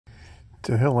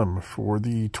Tehilim for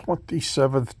the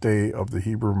 27th day of the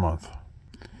Hebrew month,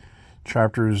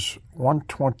 chapters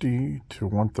 120 to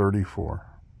 134.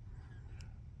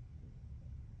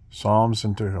 Psalms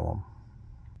and Tehilim.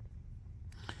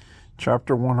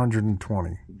 Chapter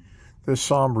 120. This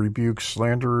psalm rebukes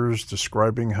slanderers,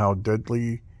 describing how the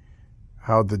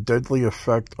deadly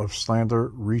effect of slander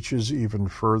reaches even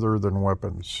further than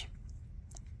weapons.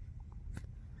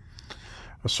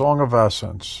 A song of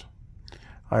ascents.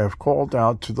 I have called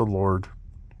out to the Lord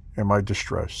in my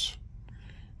distress,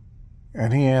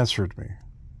 and he answered me.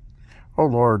 O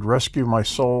Lord, rescue my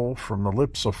soul from the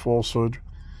lips of falsehood,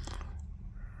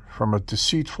 from a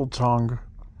deceitful tongue.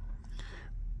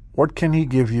 What can he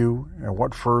give you, and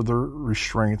what further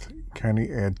restraint can he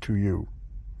add to you,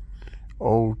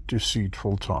 O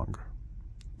deceitful tongue?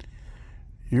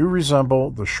 You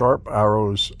resemble the sharp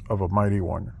arrows of a mighty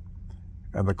one,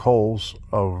 and the coals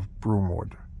of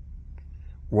broomwood.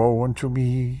 Woe unto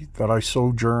me that I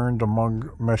sojourned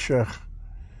among Meshech,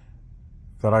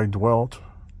 that I dwelt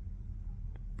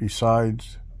beside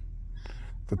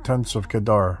the tents of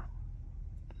Kedar.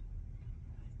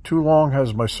 Too long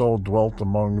has my soul dwelt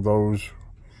among those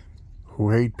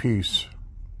who hate peace.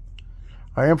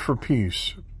 I am for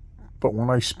peace, but when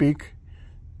I speak,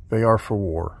 they are for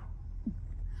war.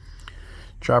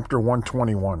 Chapter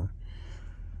 121.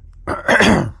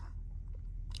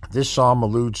 This psalm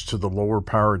alludes to the lower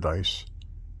paradise,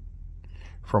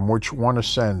 from which one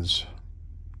ascends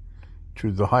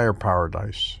to the higher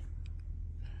paradise.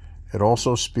 It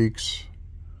also speaks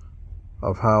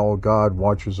of how God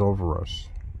watches over us.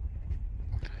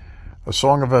 A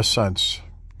song of ascents.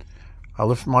 I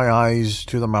lift my eyes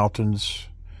to the mountains.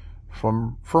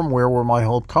 From where will my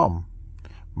help come?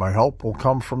 My help will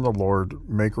come from the Lord,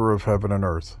 maker of heaven and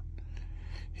earth.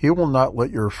 He will not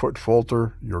let your foot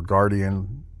falter. Your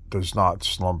guardian does not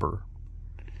slumber.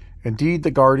 Indeed, the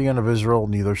guardian of Israel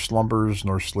neither slumbers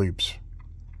nor sleeps.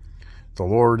 The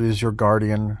Lord is your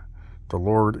guardian. The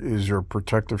Lord is your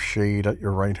protective shade at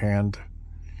your right hand.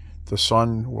 The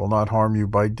sun will not harm you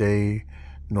by day,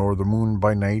 nor the moon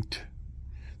by night.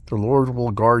 The Lord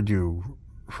will guard you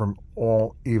from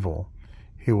all evil.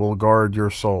 He will guard your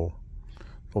soul.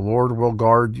 The Lord will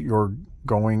guard your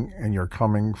going and your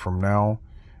coming from now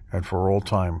and for all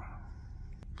time.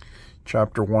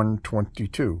 Chapter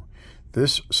 122.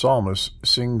 This psalmist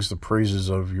sings the praises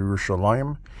of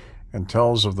Yerushalayim and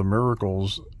tells of the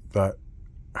miracles that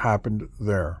happened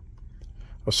there.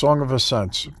 A song of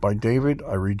ascents. By David,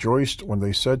 I rejoiced when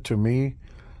they said to me,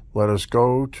 let us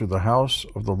go to the house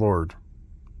of the Lord.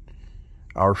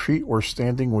 Our feet were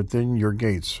standing within your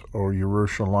gates, O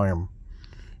Yerushalayim.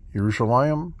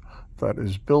 Yerushalayim, that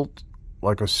is built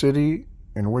like a city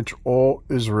in which all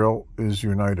Israel is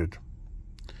united.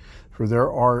 For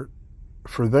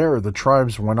there the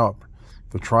tribes went up,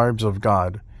 the tribes of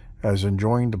God, as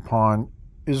enjoined upon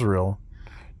Israel,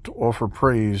 to offer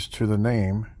praise to the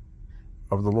name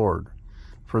of the Lord.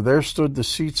 For there stood the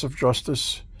seats of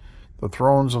justice, the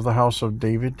thrones of the house of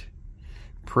David.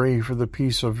 Pray for the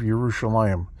peace of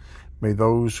Yerushalayim. May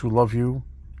those who love you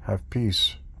have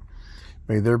peace.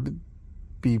 May there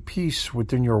be peace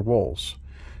within your walls,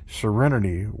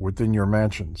 serenity within your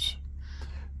mansions.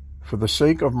 For the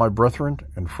sake of my brethren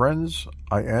and friends,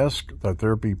 I ask that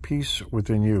there be peace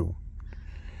within you.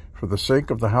 For the sake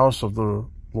of the house of the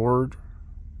Lord,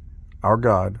 our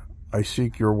God, I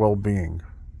seek your well-being.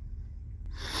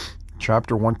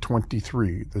 Chapter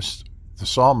 123. The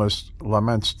psalmist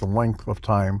laments the length of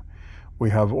time we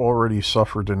have already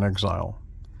suffered in exile.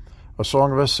 A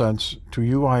song of ascents. To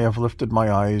you I have lifted my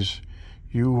eyes,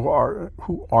 you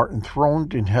who are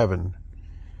enthroned in heaven.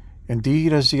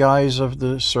 Indeed, as the eyes of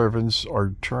the servants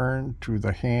are turned to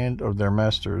the hand of their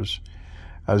masters,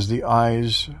 as the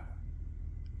eyes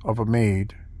of a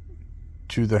maid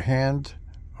to the hand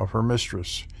of her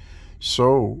mistress,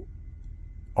 so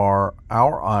are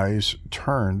our eyes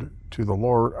turned to the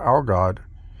Lord our God,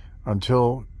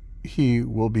 until he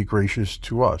will be gracious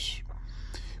to us.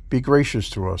 Be gracious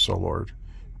to us, O Lord.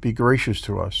 Be gracious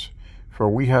to us, for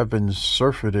we have been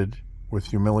surfeited with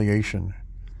humiliation.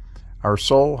 Our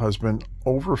soul has been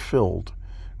overfilled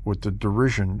with the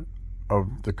derision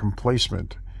of the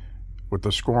complacent, with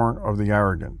the scorn of the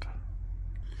arrogant.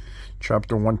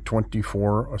 Chapter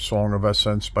 124, a song of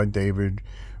ascents by David.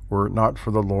 Were it not for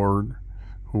the Lord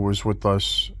who was with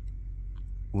us,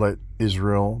 let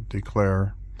Israel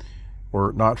declare. Were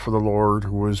it not for the Lord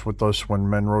who was with us when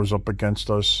men rose up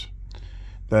against us,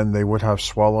 then they would have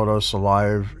swallowed us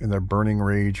alive in their burning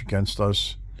rage against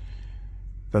us.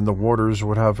 Then the waters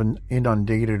would have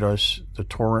inundated us, the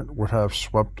torrent would have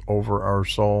swept over our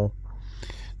soul.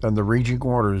 then the raging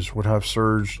waters would have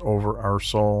surged over our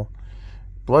soul.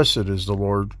 Blessed is the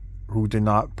Lord, who did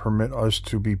not permit us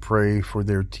to be prey for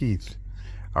their teeth.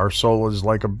 Our soul is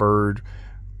like a bird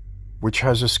which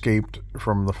has escaped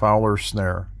from the fowler's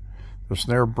snare. The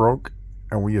snare broke,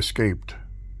 and we escaped.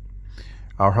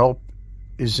 Our help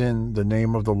is in the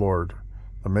name of the Lord,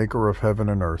 the maker of heaven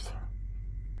and earth.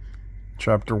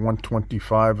 Chapter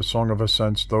 125, A Song of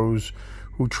Ascents. Those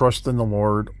who trust in the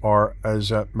Lord are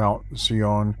as at Mount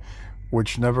Zion,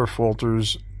 which never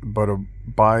falters but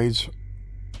abides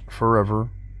forever.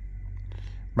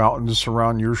 Mountains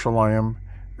surround Jerusalem,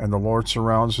 and the Lord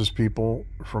surrounds his people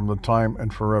from this time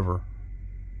and forever.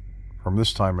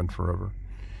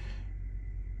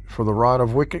 For the rod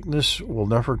of wickedness will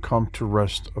never come to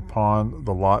rest upon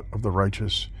the lot of the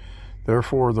righteous.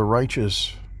 Therefore the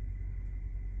righteous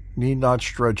need not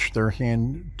stretch their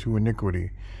hand to iniquity.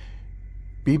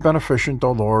 Be beneficent,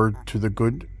 O Lord, to the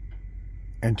good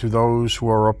and to those who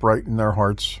are upright in their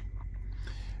hearts.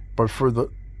 But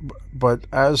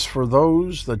as for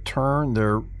those that turn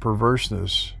to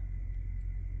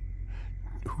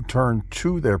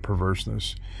their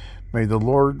perverseness, may the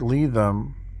Lord lead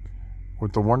them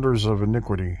with the wonders of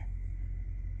iniquity.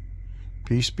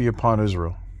 Peace be upon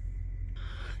Israel.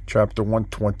 Chapter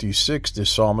 126, the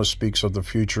psalmist speaks of the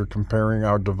future, comparing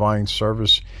our divine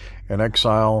service in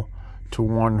exile to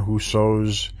one who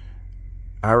sows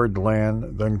arid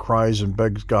land, then cries and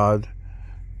begs God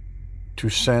to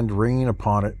send rain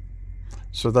upon it,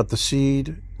 so that the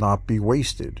seed not be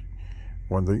wasted.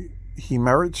 When he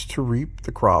merits to reap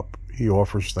the crop, he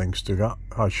offers thanks to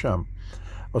Hashem.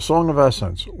 A song of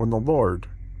ascents. When the Lord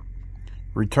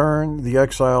return the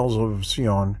exiles of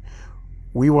Zion,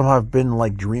 we will have been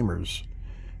like dreamers.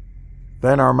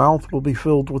 Then our mouth will be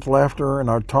filled with laughter and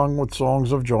our tongue with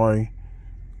songs of joy.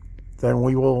 Then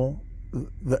we will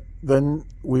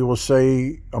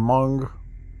say among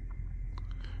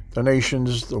the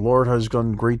nations, the Lord has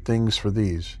done great things for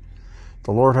these.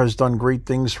 The Lord has done great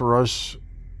things for us.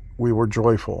 We were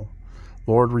joyful.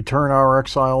 Lord, return our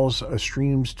exiles as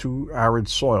streams to arid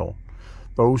soil.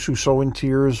 Those who sow in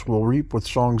tears will reap with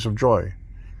songs of joy.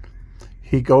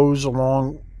 He goes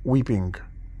along weeping,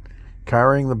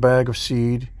 carrying the bag of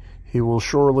seed. He will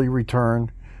surely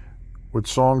return with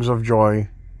songs of joy,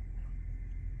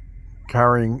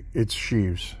 carrying his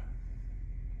sheaves.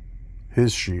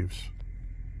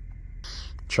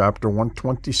 Chapter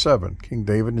 127. King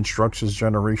David instructs his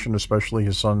generation, especially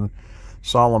his son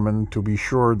Solomon, to be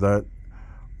sure that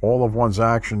all of one's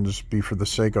actions be for the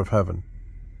sake of heaven.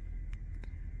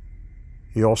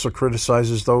 He also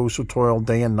criticizes those who toil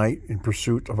day and night in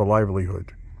pursuit of a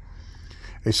livelihood.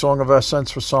 A song of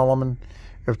ascents for Solomon.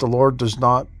 If the Lord does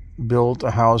not build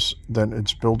a house, then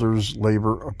its builders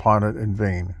labor upon it in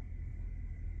vain.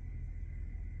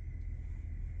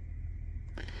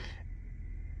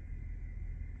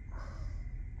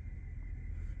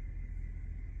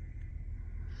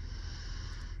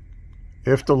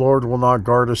 If the Lord will not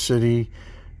guard a city,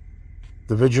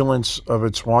 the vigilance of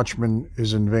its watchmen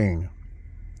is in vain.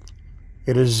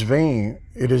 It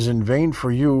is in vain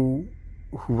for you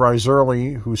who rise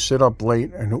early, who sit up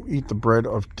late, and who eat the bread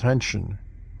of tension.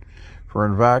 For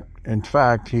in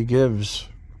fact, he gives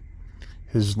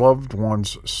his loved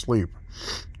ones sleep.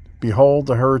 Behold,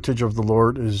 the heritage of the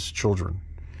Lord is children.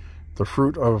 The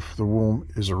fruit of the womb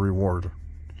is a reward.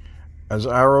 As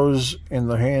arrows in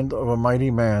the hand of a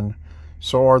mighty man,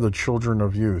 so are the children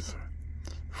of youth.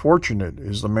 Fortunate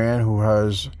is the man who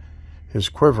has his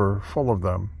quiver full of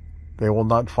them. They will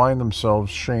not find themselves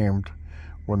shamed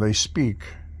when they speak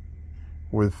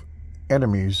with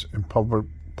enemies in public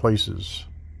places.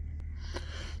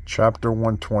 Chapter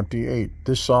 128.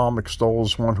 This psalm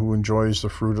extols one who enjoys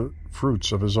the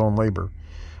fruits of his own labor,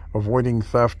 avoiding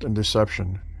theft and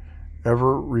deception,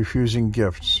 ever refusing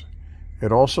gifts.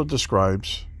 It also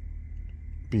describes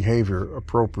behavior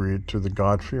appropriate to the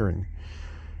God-fearing.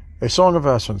 A song of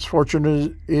ascents.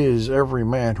 Fortunate is every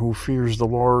man who fears the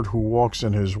Lord, who walks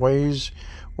in his ways.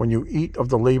 When you eat of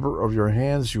the labor of your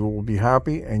hands, you will be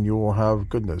happy, and you will have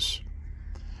goodness.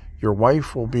 Your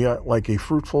wife will be like a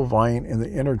fruitful vine in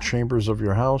the inner chambers of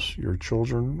your house. Your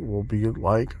children will be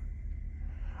like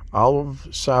olive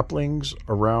saplings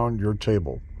around your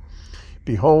table.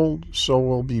 Behold, so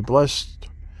will be blessed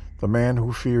the man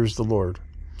who fears the Lord.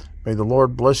 May the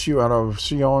Lord bless you out of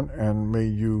Zion, and may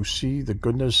you see the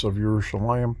goodness of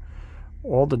Jerusalem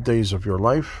all the days of your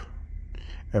life,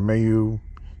 and may you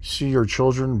see your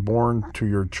children born to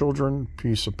your children.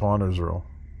 Peace upon Israel.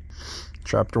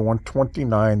 Chapter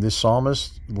 129. This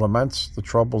psalmist laments the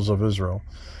troubles of Israel.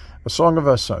 A song of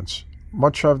ascents.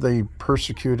 Much have they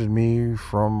persecuted me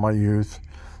from my youth.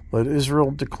 Let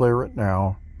Israel declare it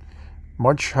now.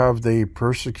 Much have they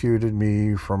persecuted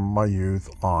me from my youth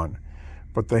on,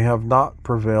 but they have not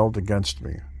prevailed against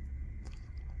me.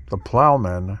 The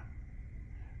plowmen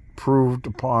plowed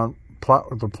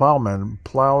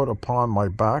upon my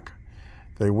back.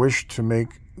 They wished to make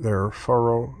their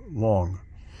furrow long.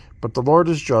 But the Lord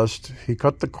is just. He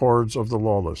cut the cords of the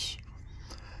lawless.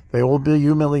 They will be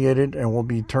humiliated and will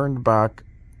be turned back,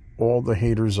 all the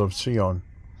haters of Sion.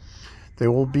 They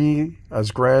will be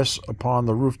as grass upon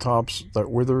the rooftops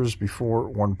that withers before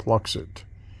one plucks it,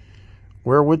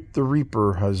 wherewith the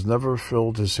reaper has never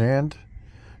filled his hand,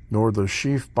 nor the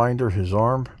sheaf binder his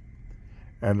arm,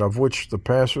 and of which the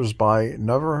passers-by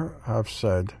never have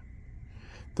said,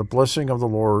 The blessing of the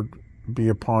Lord be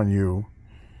upon you.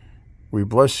 We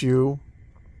bless you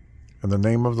in the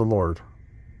name of the Lord.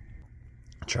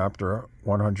 Chapter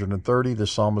 130, the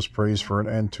psalmist prays for an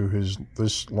end to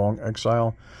this long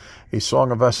exile. A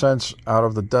song of ascents. Out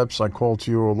of the depths I call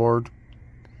to you, O Lord.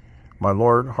 My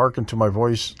Lord, hearken to my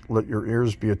voice. Let your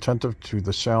ears be attentive to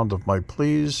the sound of my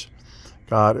pleas.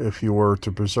 God, if you were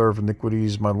to preserve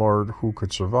iniquities, my Lord, who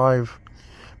could survive?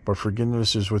 But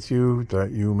forgiveness is with you,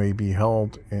 that you may be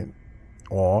held in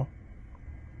awe.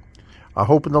 I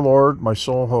hope in the Lord, my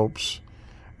soul hopes,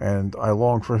 and I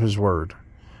long for his word.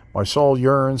 My soul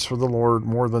yearns for the Lord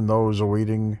more than those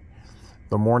awaiting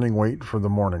the morning wait for the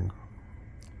morning.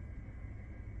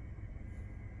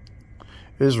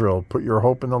 Israel, put your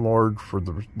hope in the Lord, for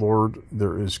the Lord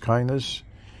there is kindness.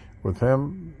 With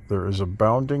him there is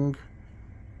abounding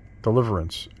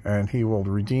deliverance, and he will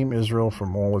redeem Israel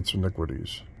from all its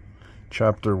iniquities.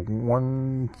 Chapter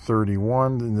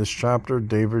 131. In this chapter,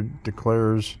 David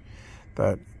declares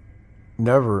that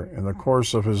never in the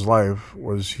course of his life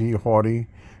was he haughty,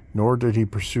 nor did he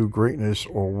pursue greatness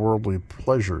or worldly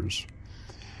pleasures.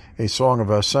 A song of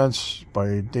ascents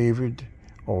by David.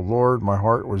 O Lord, my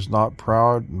heart was not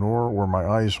proud, nor were my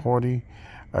eyes haughty.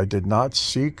 I did not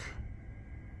seek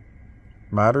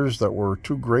matters that were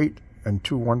too great and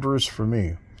too wondrous for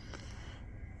me.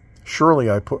 Surely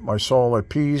I put my soul at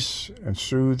peace and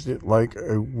soothed it like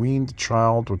a weaned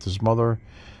child with his mother.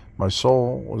 My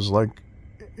soul was like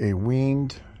a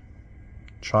weaned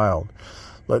child.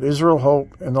 Let Israel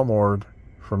hope in the Lord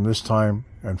from this time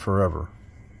and forever.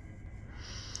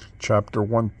 Chapter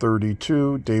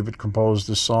 132, David composed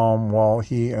this psalm while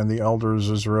he and the elders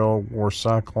of Israel wore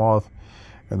sackcloth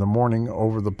in the mourning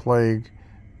over the plague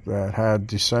that had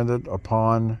descended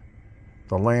upon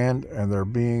the land and their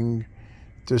being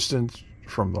distant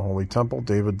from the holy temple.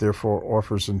 David therefore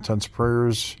offers intense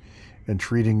prayers,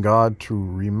 entreating God to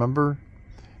remember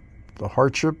the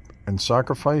hardship and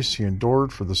sacrifice he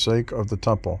endured for the sake of the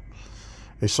temple.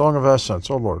 A song of ascents.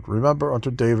 O Lord, remember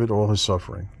unto David all his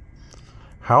suffering,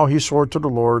 how he swore to the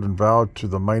Lord and vowed to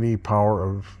the mighty power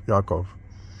of Yaakov.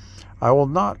 I will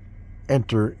not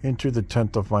enter into the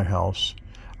tent of my house.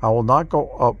 I will not go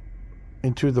up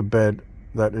into the bed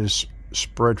that is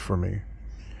spread for me.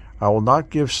 I will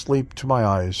not give sleep to my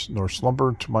eyes, nor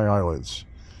slumber to my eyelids,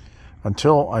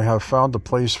 until I have found a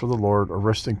place for the Lord, a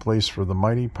resting place for the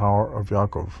mighty power of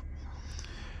Yaakov.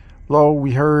 Lo,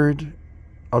 we heard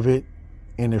of it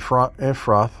in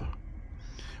Ephrath.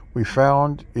 We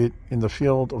found it in the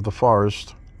field of the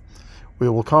forest. We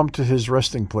will come to his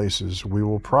resting places. We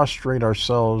will prostrate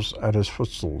ourselves at his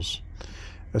footstools.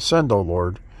 Ascend, O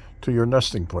Lord, to your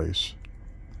nesting place,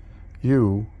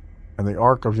 you and the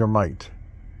ark of your might.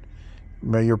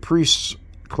 May your priests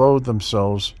clothe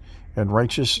themselves in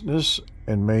righteousness,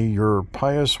 and may your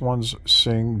pious ones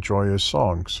sing joyous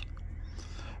songs.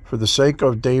 For the sake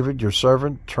of David, your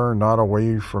servant, turn not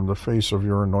away from the face of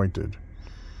your anointed.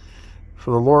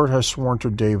 For the Lord has sworn to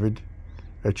David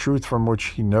a truth from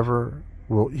which God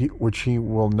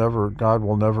will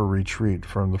never retreat.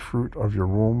 From the fruit of your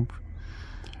womb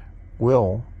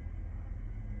will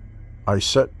I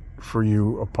set for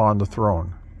you upon the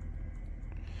throne.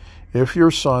 If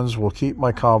your sons will keep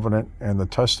my covenant and the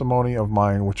testimony of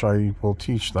mine which I will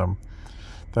teach them,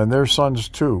 then their sons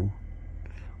too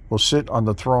will sit on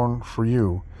the throne for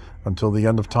you until the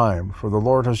end of time. For the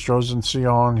Lord has chosen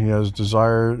Sion, he has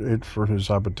desired it for his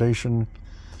habitation.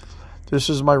 This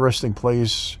is my resting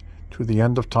place to the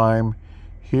end of time.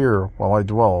 Here will I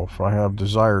dwell, for I have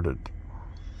desired it.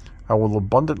 I will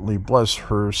abundantly bless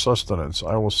her sustenance.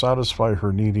 I will satisfy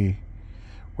her needy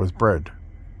with bread.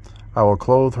 I will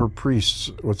clothe her priests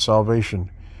with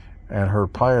salvation, and her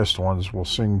pious ones will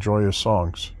sing joyous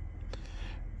songs.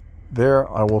 There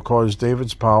I will cause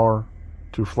David's power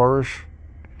to flourish.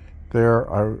 There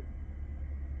I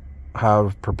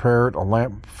have prepared a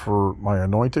lamp for my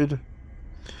anointed.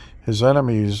 His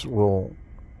enemies will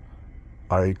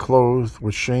I clothed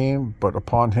with shame, but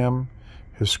upon him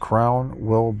his crown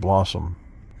will blossom.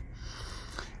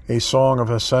 A song of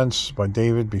ascents by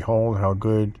David. Behold, how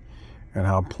good and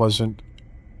how pleasant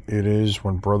it is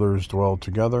when brothers dwell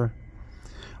together.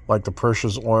 Like the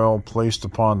precious oil placed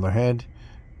upon the head,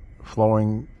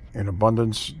 flowing in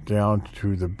abundance down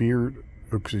to the beard,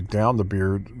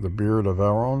 the beard of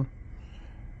Aaron,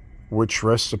 which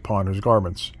rests upon his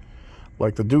garments.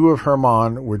 Like the dew of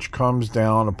Hermon, which comes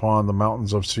down upon the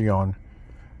mountains of Sion.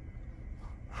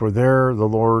 For there the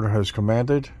Lord has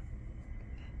commanded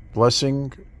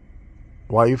blessing,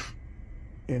 life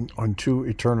unto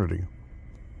eternity.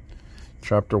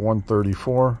 Chapter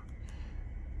 134.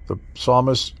 The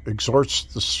psalmist exhorts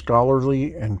the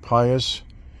scholarly and pious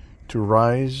to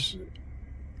rise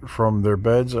from their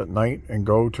beds at night and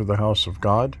go to the house of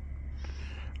God.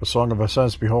 A song of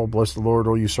ascents. Behold, bless the Lord,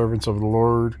 O you servants of the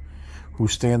Lord, who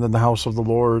stand in the house of the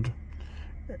Lord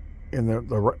in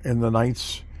the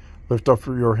nights. Lift up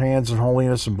your hands in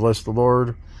holiness and bless the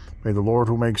Lord. May the Lord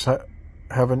who makes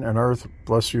heaven and earth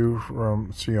bless you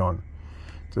from Sion.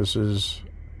 This is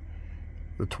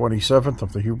the 27th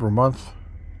of the Hebrew month,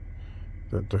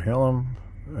 the Tehilim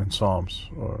and Psalms,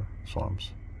 or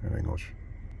Psalms in English.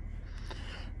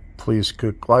 Please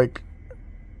click like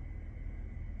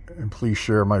and please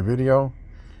share my video.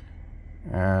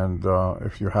 And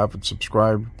if you haven't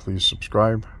subscribed, please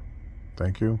subscribe.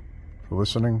 Thank you for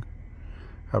listening.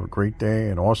 Have a great day,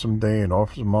 an awesome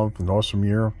month, an awesome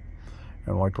year.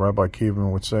 And like Rabbi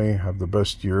Kevin would say, have the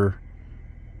best year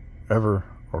ever,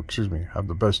 or excuse me, have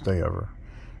the best day ever.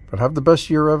 But have the best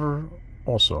year ever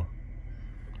also.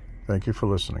 Thank you for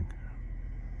listening.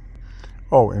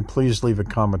 Oh, and please leave a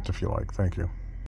comment if you like. Thank you.